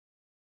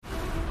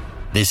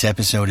This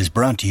episode is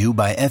brought to you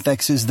by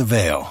FX's The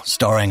Veil,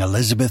 starring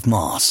Elizabeth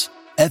Moss.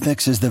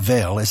 FX's The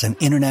Veil is an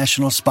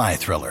international spy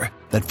thriller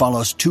that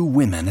follows two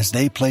women as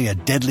they play a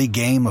deadly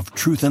game of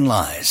truth and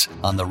lies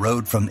on the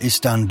road from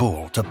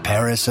Istanbul to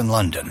Paris and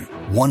London.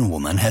 One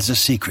woman has a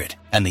secret,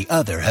 and the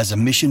other has a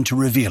mission to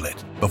reveal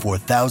it before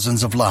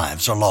thousands of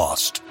lives are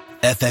lost.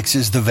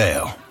 FX's The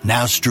Veil,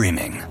 now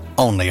streaming,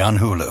 only on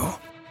Hulu.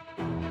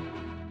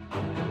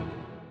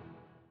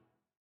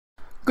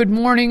 Good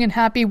morning and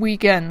happy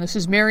weekend. This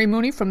is Mary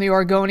Mooney from the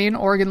Oregonian,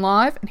 Oregon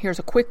Live, and here's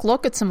a quick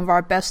look at some of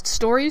our best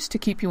stories to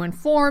keep you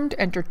informed,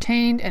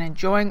 entertained, and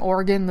enjoying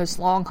Oregon this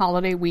long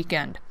holiday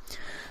weekend.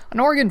 An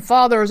Oregon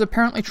father is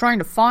apparently trying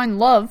to find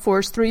love for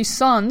his 3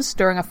 sons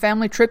during a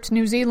family trip to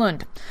New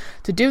Zealand.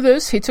 To do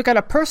this, he took out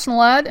a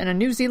personal ad in a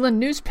New Zealand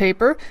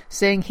newspaper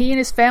saying he and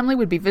his family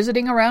would be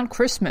visiting around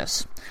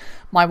Christmas.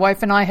 My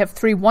wife and I have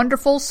 3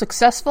 wonderful,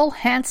 successful,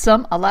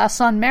 handsome, alas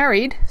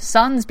unmarried,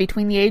 sons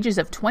between the ages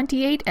of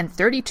 28 and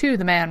 32,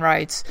 the man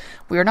writes.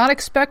 We are not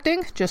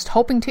expecting, just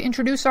hoping to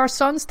introduce our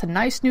sons to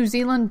nice New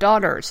Zealand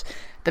daughters.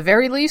 At the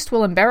very least,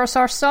 we'll embarrass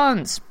our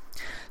sons.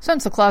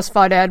 Since the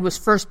classified ad was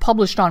first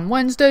published on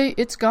Wednesday,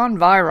 it's gone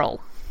viral.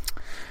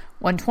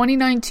 When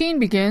 2019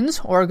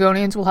 begins,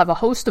 Oregonians will have a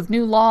host of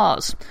new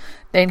laws.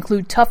 They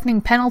include toughening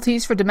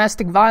penalties for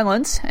domestic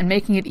violence and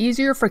making it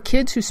easier for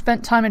kids who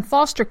spent time in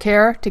foster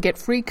care to get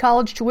free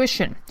college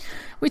tuition.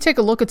 We take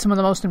a look at some of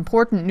the most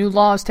important new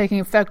laws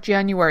taking effect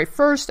January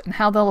 1st and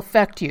how they'll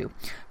affect you.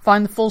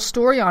 Find the full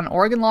story on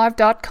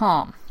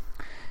OregonLive.com.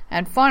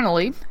 And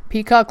finally,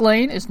 Peacock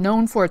Lane is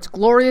known for its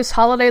glorious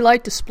holiday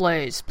light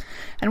displays.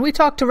 And we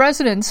talked to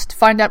residents to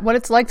find out what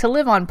it's like to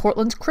live on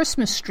Portland's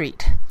Christmas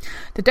Street.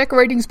 The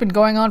decorating's been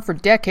going on for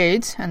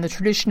decades, and the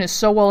tradition is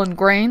so well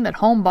ingrained that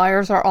home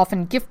buyers are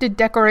often gifted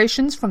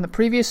decorations from the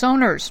previous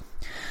owners.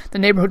 The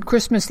neighborhood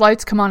Christmas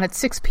lights come on at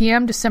 6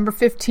 p.m. December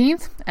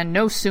 15th, and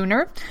no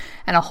sooner,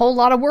 and a whole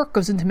lot of work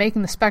goes into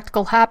making the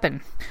spectacle happen.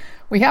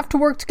 We have to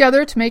work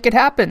together to make it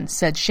happen,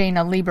 said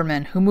Shayna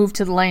Lieberman, who moved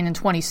to the lane in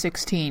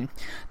 2016.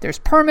 There's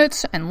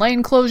permits and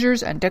lane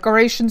closures and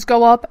decorations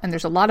go up, and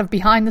there's a lot of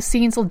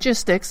behind-the-scenes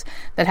logistics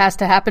that has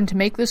to happen to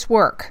make this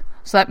work.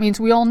 So that means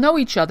we all know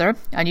each other,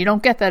 and you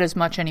don't get that as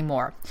much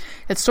anymore.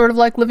 It's sort of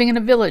like living in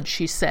a village,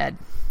 she said.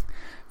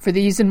 For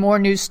these and more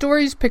news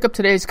stories, pick up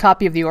today's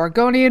copy of The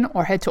Oregonian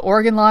or head to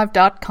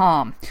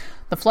OregonLive.com.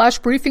 The Flash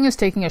Briefing is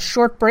taking a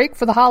short break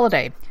for the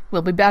holiday.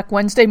 We'll be back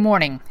Wednesday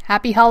morning.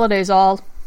 Happy holidays, all.